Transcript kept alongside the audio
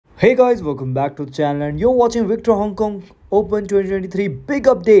Hey guys, welcome back to the channel and you're watching Victor Hong Kong Open 2023 big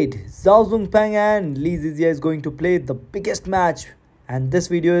update. Zhao Jun Peng and Zii Jia is going to play the biggest match and this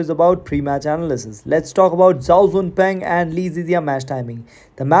video is about pre-match analysis. Let's talk about Zhao Jun Peng and Zii Jia match timing.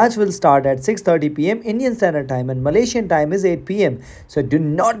 The match will start at 6:30 p.m. Indian Standard Time and Malaysian time is 8 p.m. So do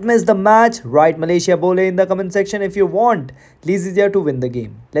not miss the match. Write Malaysia Bole in the comment section if you want Zii Jia to win the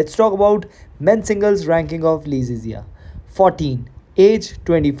game. Let's talk about men's singles ranking of Zii Jia. 14. Age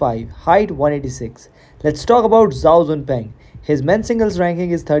 25, height 186. Let's talk about Zhao Jun Peng. His men's singles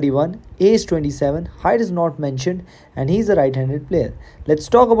ranking is 31, age 27, height is not mentioned and he's a right-handed player. Let's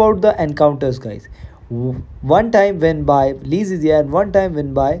talk about the encounters guys. One time win by Zii Jia and one time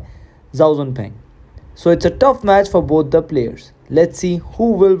win by Zhao Jun Peng. So it's a tough match for both the players. Let's see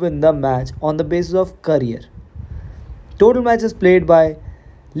who will win the match on the basis of career. Total matches played by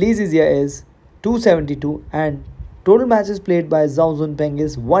Zii Jia is 272 and total matches played by Zhao Jun Peng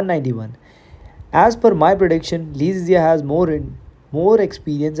is 191. As per my prediction, Zii Jia has more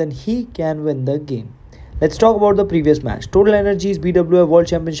experience and he can win the game. Let's talk about the previous match. Total Energies BWF World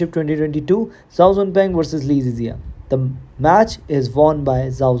Championship 2022, Zhao Jun Peng versus Zii Jia. The match is won by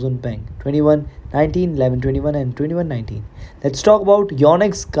Zhao Jun Peng 21-19, 11-21 and 21-19. Let's talk about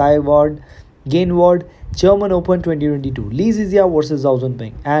Yonex Skyward Gainward German Open 2022. Zii Jia versus Zhao Jun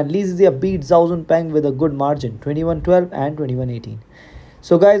Peng and Zii Jia beat Zhao Jun Peng with a good margin 21-12 and 21-18.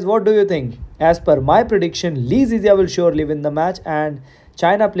 So guys, what do you think? As per my prediction, Zii Jia will surely win the match and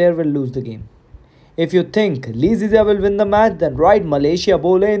China player will lose the game. If you think Zii Jia will win the match, then write Malaysia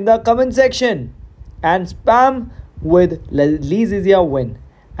Bole in the comment section and spam with Zii Jia win.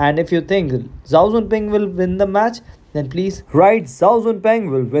 And if you think Zhao Jun Peng will win the match, then please write Zhao Jun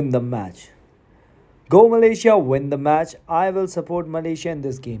Peng will win the match. Go Malaysia, win the match. I will support Malaysia in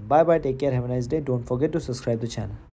this game. Bye bye, take care, have a nice day. Don't forget to subscribe the channel.